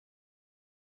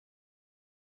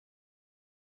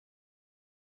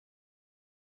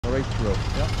through.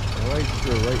 Yep, right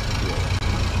through, right through.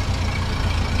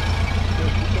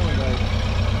 Good, keep going, guys.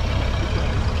 Keep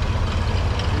going.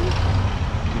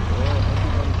 Keep going,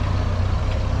 yeah?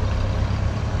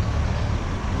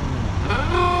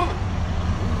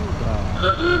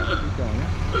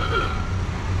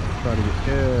 Try to get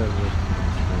everything.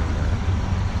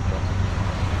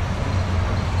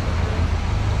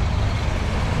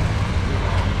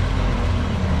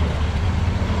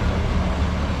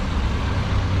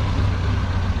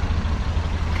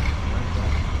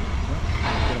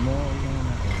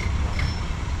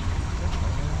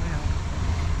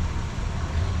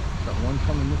 One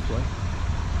coming this way.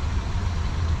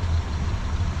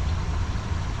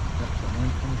 Got one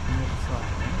coming from the other side.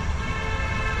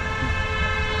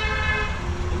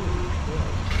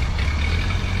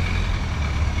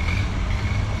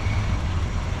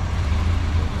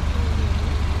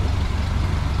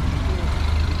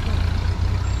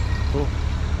 Cool. All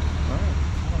right.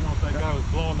 I don't know if that guy was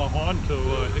blowing the horn to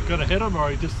gonna hit him, or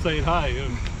he just saying hi.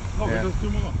 And oh, Yeah. there's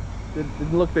two more.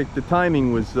 Didn't look like the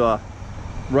timing was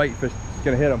right for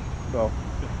gonna hit him. So,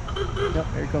 yep,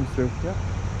 here he comes through. Yep.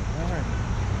 All right.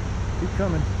 Keep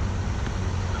coming.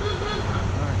 All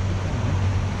right, keep coming.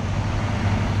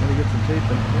 Let me get some tape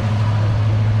in. Yep.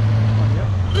 Come on, yep.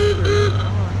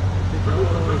 Come on. Take it all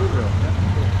the way through. Yep.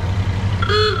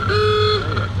 There you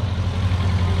go.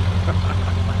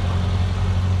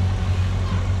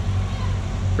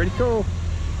 Pretty cool.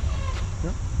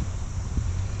 Yep.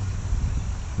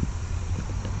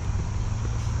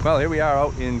 Well, here we are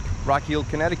out in Rock Hill,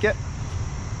 Connecticut,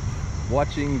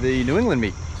 watching the New England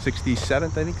meet,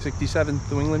 67th, I think,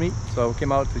 67th New England meet. So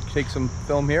came out to take some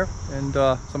film here, and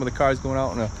some of the cars going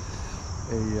out on a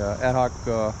ad hoc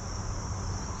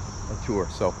tour.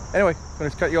 So anyway, I'm going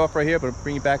to cut you off right here, but I'll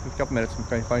bring you back in a couple minutes and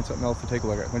try to find something else to take a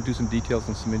look at. I'm going to do some details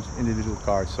on some individual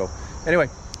cars. So anyway,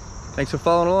 thanks for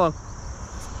following along.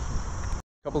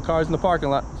 A couple of cars in the parking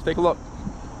lot. Let's take a look.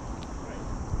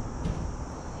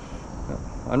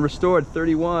 Unrestored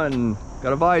 31,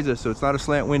 got a visor, so it's not a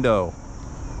slant window.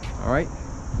 All right,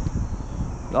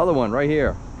 another one right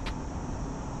here.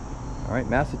 All right,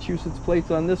 Massachusetts plates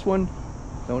on this one,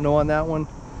 don't know on that one.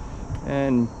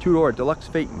 And two-door deluxe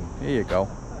Phaeton, there you go.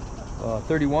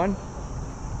 31.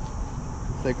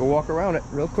 Let's take a walk around it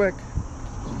real quick.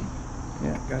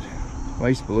 Yeah, got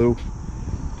nice blue.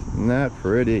 Isn't that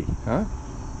pretty, huh?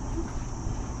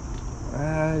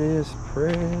 That is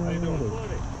pretty.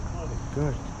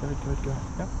 Good, good, good, good.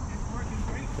 Yep.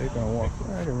 They're gonna walk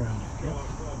right around it. Yep.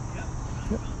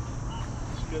 Yep.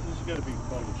 This has got to be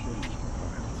part of the change.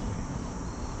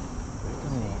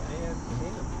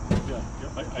 Yeah.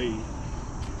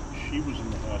 She was in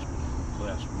the hospital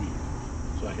last week,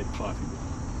 so I had coffee with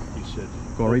her. He said,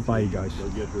 "Going right by you guys. They'll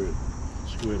get her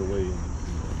squared away, and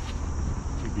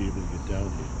she'll be able to get down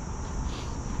here."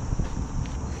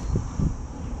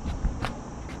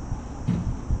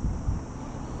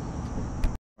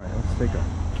 Take a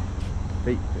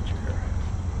Phaeton picture here.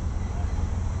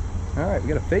 All right, we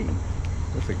got a Phaeton.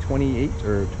 Looks like 28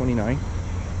 or 29.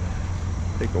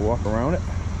 Take a walk around it.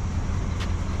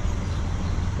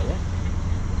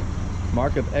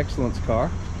 Mark of excellence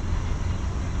car.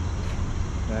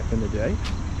 Back in the day.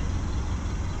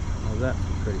 How's that?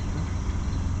 Pretty.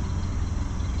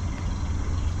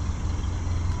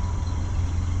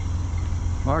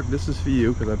 Mark, this is for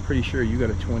you because I'm pretty sure you got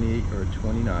a 28 or a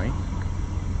 29.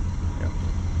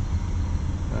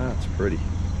 That's pretty.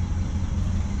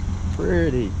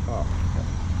 Pretty. Oh.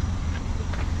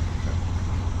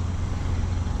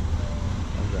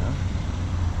 How's that?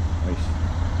 Nice.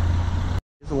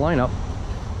 Here's the lineup.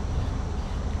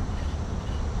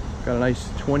 Got a nice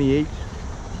 28,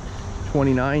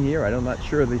 29 here. I'm not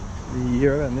sure the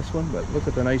year on this one, but look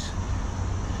at the nice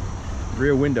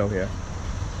rear window here.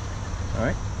 All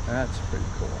right, that's pretty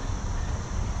cool.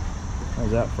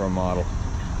 How's that for a model?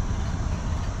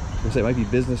 I say it might be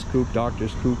business coupe,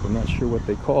 doctor's coupe. I'm not sure what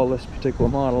they call this particular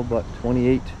model, but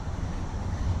 28,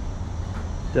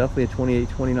 definitely a 28,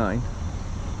 29.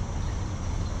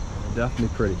 Definitely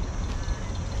pretty.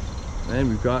 And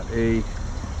we've got a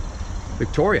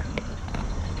Victoria.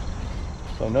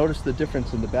 So notice the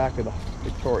difference in the back of the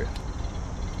Victoria.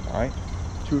 All right,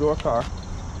 two-door car,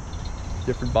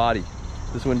 different body.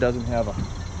 This one doesn't have a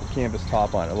canvas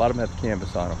top on it. A lot of them have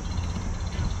canvas on them.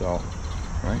 So, all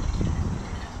right.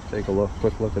 Take a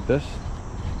quick look at this.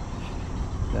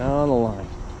 Down the line.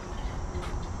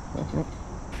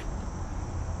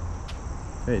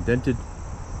 Hey, dented. I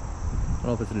don't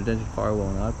know if it's an indented firewall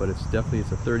or not, but it's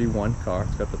a 31 car.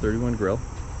 It's got the 31 grille.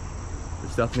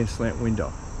 It's definitely a slant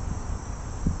window.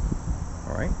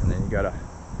 All right, and then you got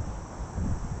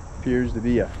appears to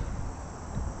be a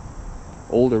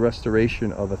older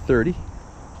restoration of a 30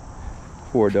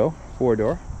 four door.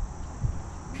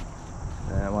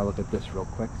 And I want to look at this real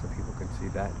quick so people can see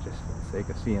that, just for the sake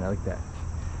of seeing. I like that.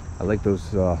 I like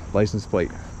those license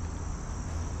plate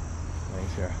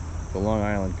things here. The Long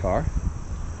Island car.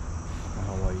 I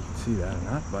don't know whether you can see that or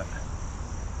not, but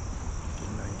get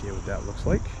an idea what that looks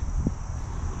like.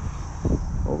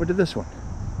 Over to this one.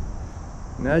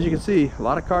 And as you can see, a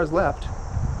lot of cars left.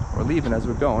 We're leaving as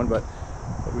we're going, but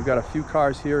we've got a few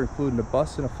cars here, including a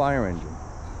bus and a fire engine.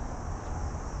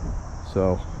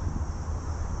 So,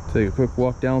 take a quick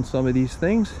walk down some of these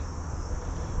things.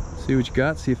 See what you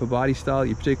got, see if a body style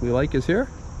you particularly like is here.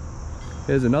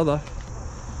 Here's another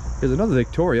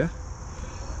Victoria.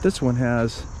 This one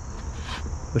has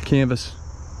the canvas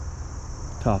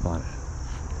top on it.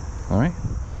 Alright?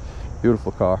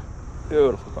 Beautiful car.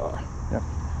 Beautiful car. Yep.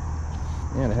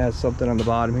 And it has something on the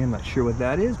bottom here. I'm not sure what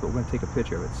that is, but we're going to take a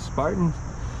picture of it. Spartan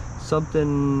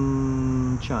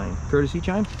something chime. Courtesy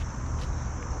chime?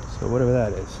 So whatever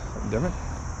that is. Something different.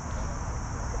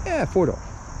 Yeah, 4-door.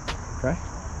 Okay.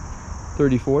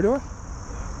 34-door.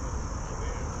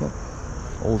 Yep.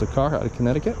 Older car out of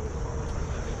Connecticut.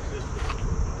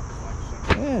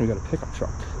 And we got a pickup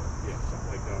truck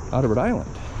out of Rhode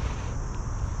Island.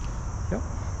 Yep.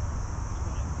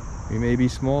 We may be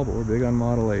small, but we're big on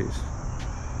Model A's.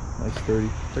 Nice 30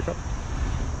 pickup.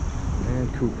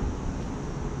 And coupe.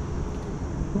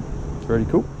 Very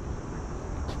cool.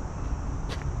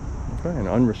 Okay, an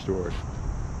unrestored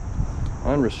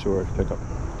pickup.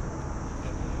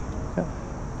 Yeah.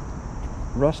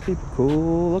 Rusty, but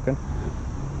cool looking.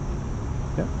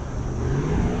 Yeah.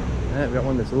 And we got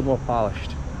one that's a little more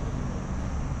polished.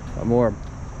 More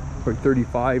like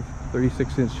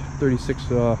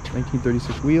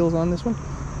 1936 wheels on this one.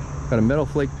 Got a metal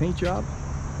flake paint job.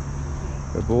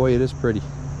 But boy, it is pretty.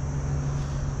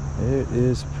 It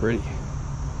is pretty.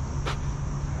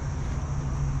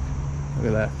 Look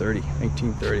at that,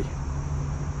 1930.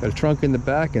 Got a trunk in the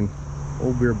back and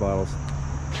old beer bottles.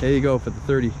 There you go for the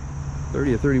 30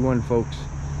 or 31 folks.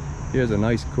 Here's a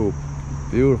nice coupe.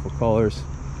 Beautiful colors.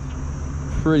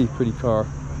 Pretty car.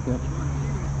 Yep.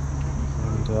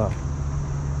 And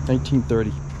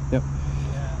 1930. Yep.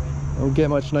 Don't get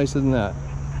much nicer than that.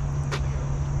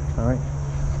 All right.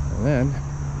 And then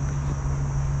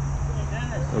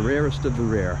the rarest of the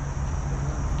rare.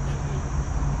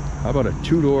 How about a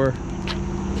 2-door?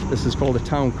 This is called a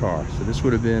town car. So this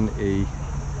would have been a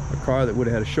car that would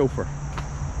have had a chauffeur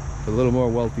for a little more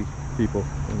wealthy people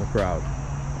in the crowd.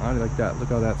 I like that. Look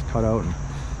how that's cut out, and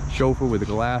chauffeur with the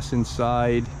glass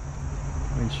inside.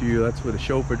 That's where the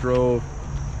chauffeur drove,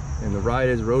 and the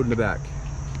riders rode in the back.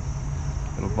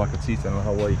 Little bucket seats. I don't know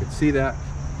how well you can see that,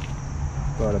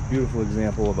 but a beautiful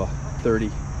example of a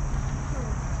 30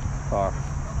 car.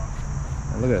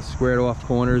 And look at that, squared off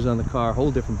corners on the car.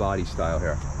 Whole different body style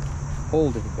here. Whole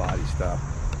different body style.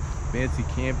 Fancy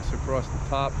canvas across the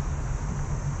top.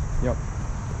 Yep.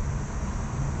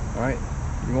 All right.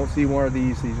 You won't see more of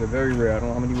these. These are very rare. I don't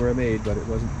know how many were made, but it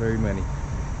wasn't very many.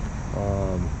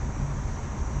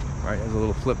 Right, has a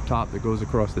little flip top that goes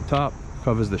across the top,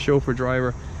 covers the chauffeur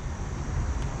driver.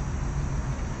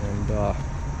 And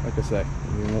like I say,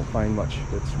 you won't find much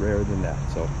that's rarer than that.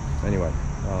 So anyway,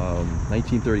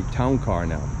 1930 town car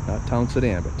now. Not town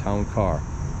sedan, but town car.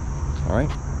 All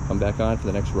right, come back on for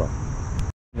the next row.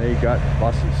 They got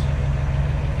buses.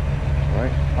 All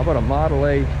right, how about a Model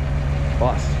A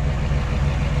bus?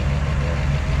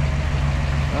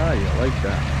 Ah, you like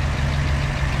that.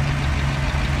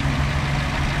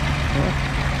 Huh?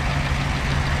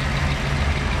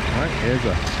 All right, here's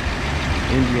a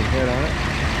Indian head on it.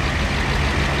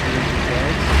 Here's the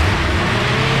sides.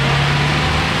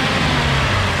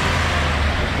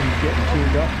 This one's getting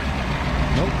tuned up.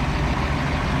 Nope.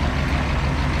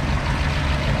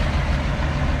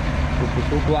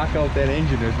 We'll block out that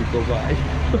engine as we go by.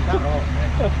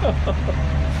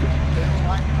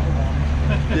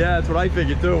 Yeah, that's what I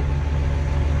figured too.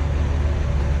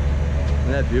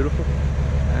 Isn't that beautiful?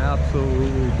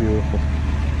 Absolutely beautiful.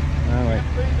 All right.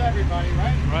 Can't please everybody,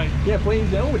 right? Right. Can't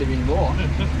please nobody anymore.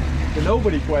 The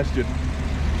nobody question.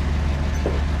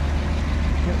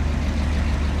 Yep.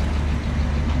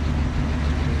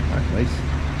 All right, nice.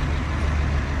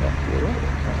 All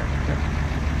right. Yep.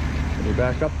 Can you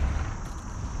back up?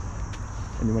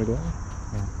 And you want to go on?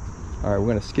 Yeah. All right, we're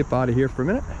going to skip out of here for a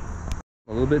minute.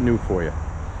 A little bit new for you. A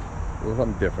little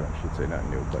something different, I should say, not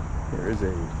new, but here is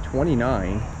a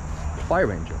 29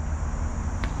 fire engine.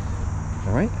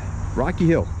 All right, Rocky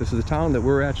Hill. This is a town that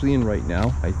we're actually in right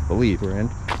now. I believe we're in.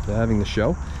 They're having the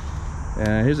show.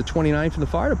 And here's a 29 from the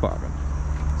fire department.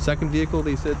 Second vehicle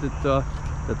they said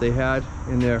that they had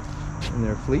in their in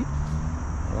their fleet.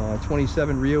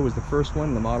 27 Rio was the first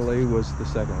one, the Model A was the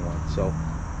second one. So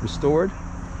restored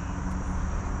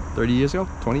 30 years ago,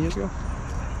 20 years ago.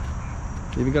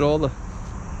 Even got all the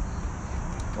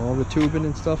tubing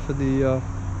and stuff for the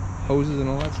hoses and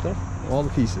all that stuff, all the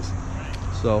pieces.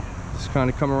 So just kind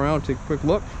of come around, take a quick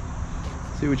look,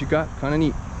 see what you got. Kind of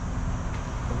neat.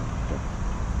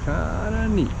 Kind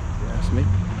of neat, if you ask me.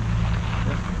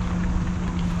 Yeah.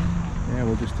 And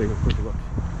we'll just take a quick look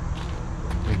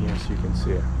again so you can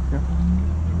see it. Yeah.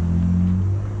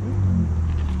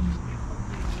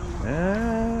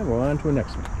 And we're on to the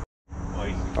next one.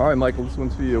 All right, Michael, this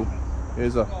one's for you.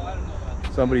 Here's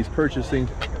somebody's purchasing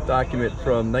document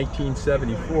from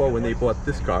 1974 when they bought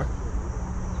this car,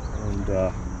 and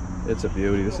it's a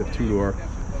beauty. This is a two-door,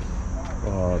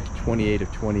 28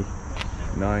 of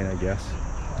 29, I guess.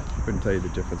 I couldn't tell you the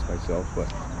difference myself, but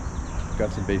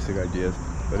got some basic ideas.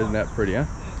 But isn't that pretty, huh?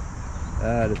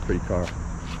 That is a pretty car.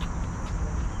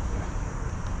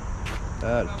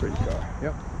 That is a pretty car.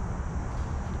 Yep.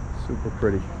 Super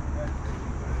pretty.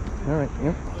 All right.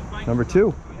 Yep. Number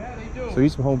 2. So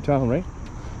he's from hometown, right?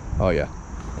 Oh yeah.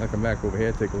 I'll come back over here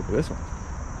and take a look at this one.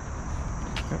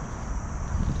 Yep.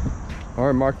 All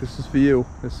right, Mark, this is for you.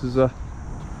 This is a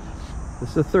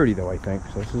 30 though, I think.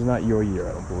 So this is not your year,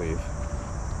 I don't believe.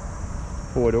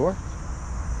 4-door.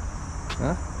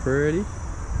 Huh? Pretty.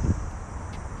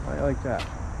 I like that.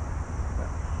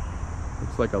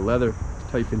 Looks like a leather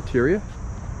type interior.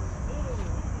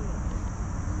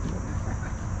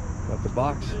 Got the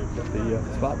box. Got the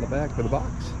spot in the back for the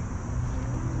box.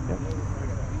 Yep.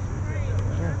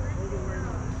 Yeah.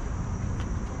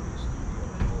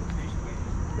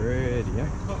 Pretty, yeah.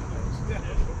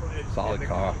 Solid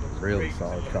car. Really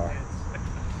solid car.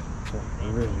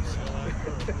 Really solid.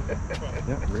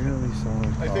 Yep, really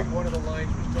solid car. I think one of the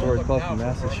lines was Ford Club from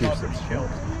Massachusetts.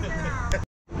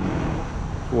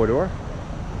 4-door.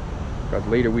 Got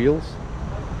later wheels.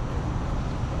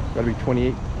 Got to be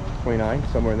 28, 29,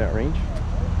 somewhere in that range.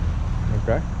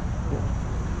 Okay. Yep.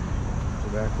 Go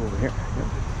back over here. Yep.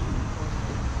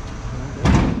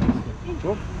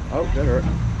 Whoop. Oh, that hurt.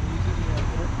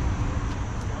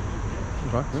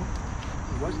 Okay. Yep.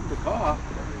 It wasn't the car.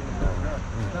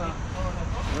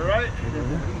 All right.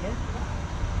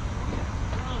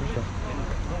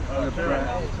 Okay.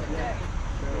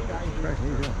 Right, here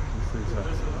you go. This is a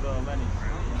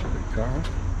big car.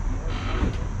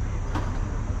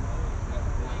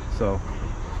 So,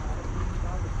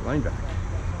 line back.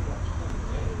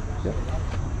 Yep.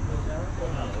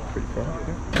 Pretty far.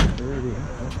 Yep. Pretty.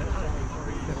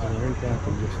 Yep. Right back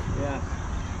and just. Yeah.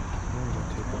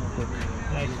 Take a quick.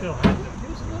 And I still have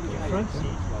the front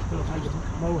seat. Still has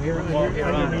low hair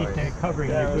underneath that covering.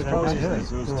 Yeah, it was probably Cool.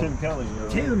 his. It was Tim Kelly.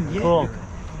 Tim, yeah. Cool.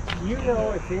 You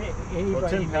know, if anybody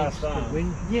Tim makes passed the on.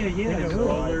 wind, yeah, the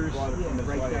rollers, the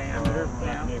right diameter.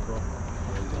 Yeah.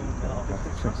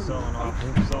 Selling off.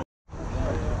 There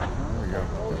we go.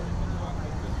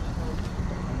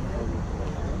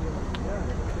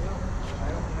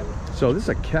 So this is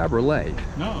a cabriolet.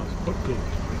 No, it's sport coupe.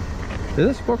 Is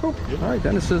this sport coupe? Yep. All right,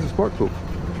 then it says a sport coupe.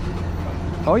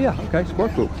 Oh yeah, okay,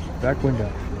 sport coupe. Back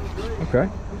window. Okay.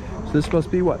 So this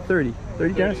must be what, 30?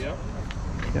 30 gas? Yeah.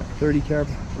 Yeah, 30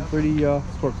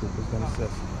 sport coupe is what it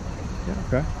says. Yeah,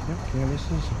 okay. Yeah,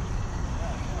 canvases.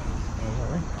 All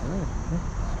right.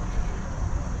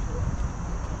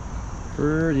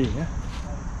 Pretty, yeah.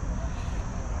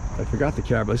 I forgot the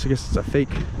cabriolet. I guess it's a fake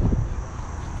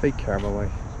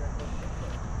cabriolet.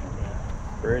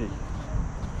 Pretty.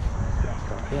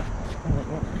 Yeah.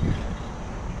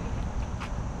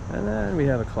 And then we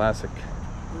have a classic.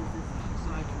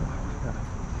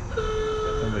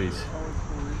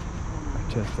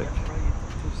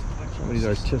 Somebody's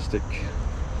artistic,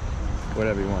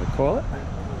 whatever you want to call it.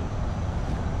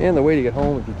 And the way to get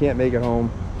home, if you can't make it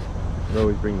home, you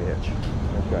always bring the hitch.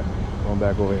 Okay, going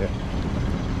back over here.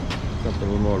 Something a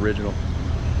little more original.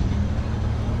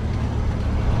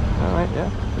 All right, yeah.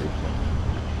 Pretty cool.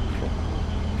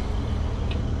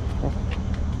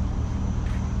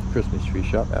 Christmas tree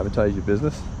shop, advertise your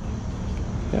business.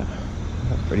 Yeah,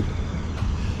 that's pretty.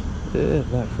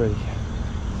 Isn't that pretty?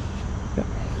 Yeah.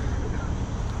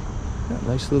 Yeah,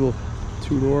 nice little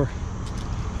two-door.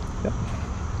 Yeah.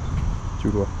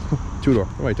 Two-door. Two-door.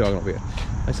 What am I talking over here?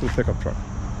 Nice little pickup truck.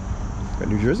 Got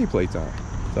New Jersey plates on it.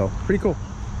 So, pretty cool.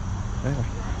 Anyway,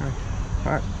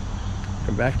 all right.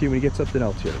 Come back to you when you get something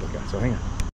else here to look at. So, hang on.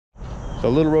 So,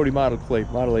 Little Roadie Model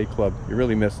A Club. You're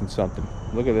really missing something.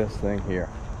 Look at this thing here.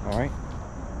 All right.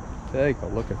 Take a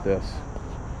look at this.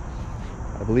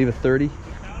 I believe a 30.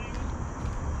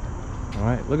 All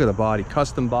right. Look at the body.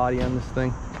 Custom body on this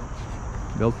thing.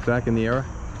 Built back in the era.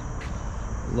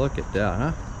 Look at that,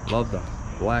 huh? Love the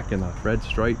black and the red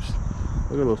stripes.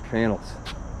 Look at those panels.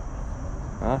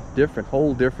 Huh?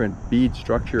 Whole different bead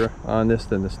structure on this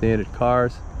than the standard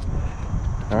cars.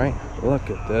 All right, look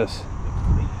at this.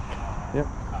 Yep.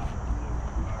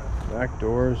 Back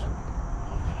doors.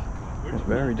 It's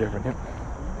very different. Yep.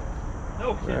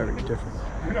 Very different.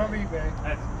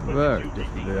 Very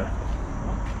different there.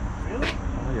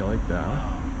 How do you like that,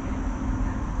 huh?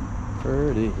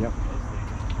 Pretty, yep.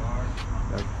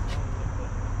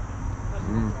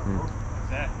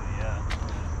 Exactly, yeah.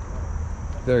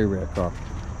 Very rare car.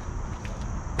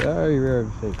 Very rare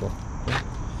vehicle.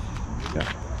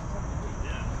 Yeah.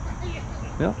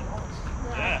 Yeah.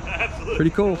 Absolutely.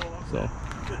 Pretty cool. So.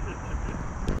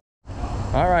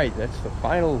 All right, that's the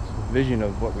final vision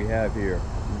of what we have here.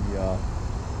 The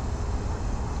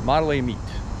Model A meet,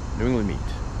 New England meet,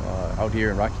 out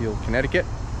here in Rocky Hill, Connecticut.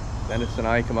 Dennis and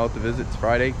I come out to visit. It's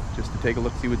Friday, just to take a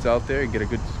look, see what's out there, and get a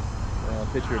good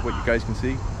picture of what you guys can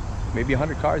see. Maybe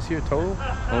 100 cars here total.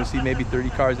 I want to see maybe 30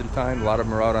 cars at a time. A lot of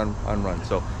them are out on run.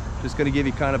 So just going to give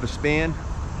you kind of a span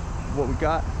of what we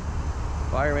got.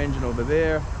 Fire engine over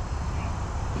there.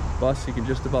 Bus you can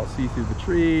just about see through the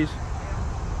trees.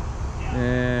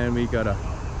 And we got a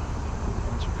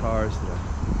bunch of cars that are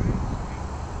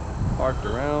parked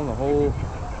around the whole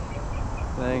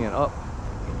thing and up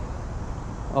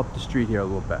the street here a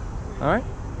little bit. All right.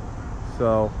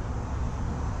 So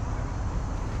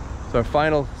our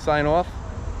final sign off.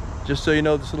 Just so you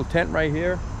know, this little tent right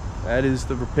here, that is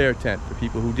the repair tent for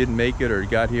people who didn't make it or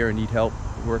got here and need help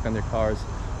work on their cars.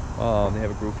 They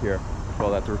have a group here. We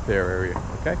call that the repair area.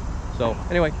 Okay. So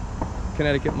anyway,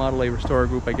 Connecticut Model A Restorer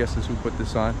Group, I guess, is who put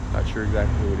this on. Not sure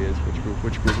exactly who it is,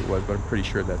 which group it was, but I'm pretty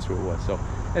sure that's who it was. So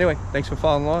anyway, thanks for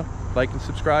following along. Like and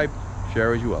subscribe.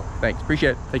 Share as you will. Thanks.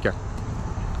 Appreciate it. Take care.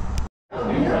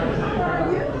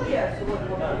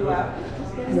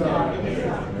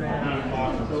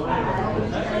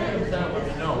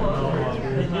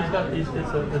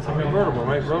 It's a convertible,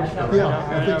 right? Roadster. Yeah,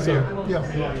 I think so. Yeah.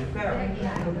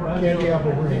 Candy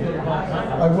apple green.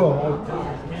 I will.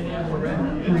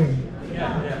 Green.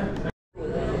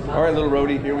 All right, little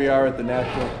roadie. Here we are at the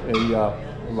National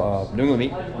New England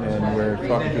meet, and we're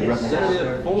talking to the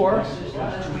representative for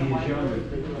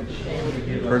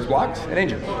Birds, Blocks, and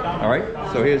Engines. All right.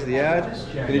 So here's the ad.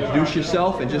 You can introduce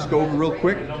yourself and just go over real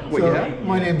quick what you have.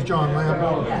 My name's John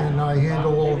Lamb, and I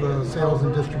handle all the sales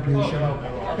and distribution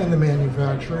and the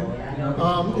manufacturing.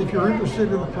 If you're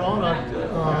interested in the product, there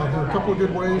are a couple of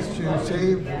good ways to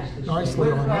save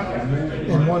nicely on it.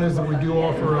 And one is that we do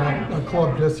offer a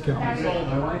club discount.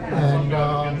 And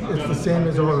it's the same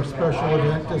as our special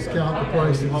event discount. The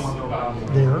price is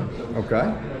there.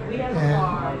 Okay.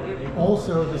 And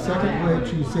also, the second way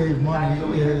to save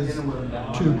money is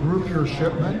to group your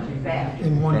shipment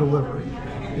in one delivery.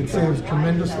 It saves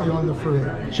tremendously on the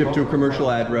freight. Ship to a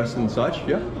commercial address and such.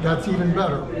 Yeah. That's even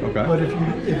better. Okay. But if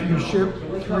you ship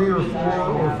 3 or 4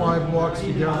 or 5 blocks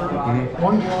together,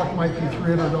 one block might be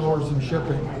 $300 in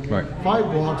shipping. Right.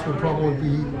 5 blocks would probably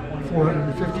be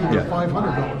 $450 to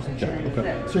 $500 in shipping.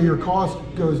 Okay. So your cost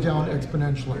goes down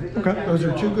exponentially. Okay. Those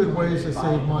are 2 good ways to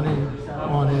save money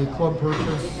on a club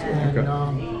purchase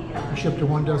and ship to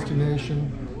one destination.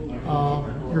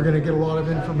 You're going to get a lot of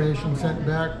information sent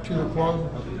back to the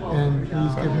club, and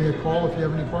please give me a call if you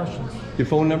have any questions. Your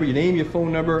phone number, your name, your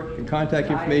phone number, and contact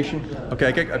information. Okay,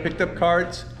 I picked up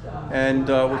cards, and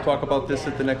we'll talk about this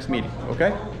at the next meeting.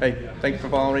 Okay? Hey, thanks for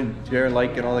following, share,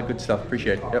 like, and all that good stuff.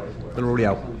 Appreciate it. Yep. Little Roadie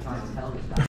out.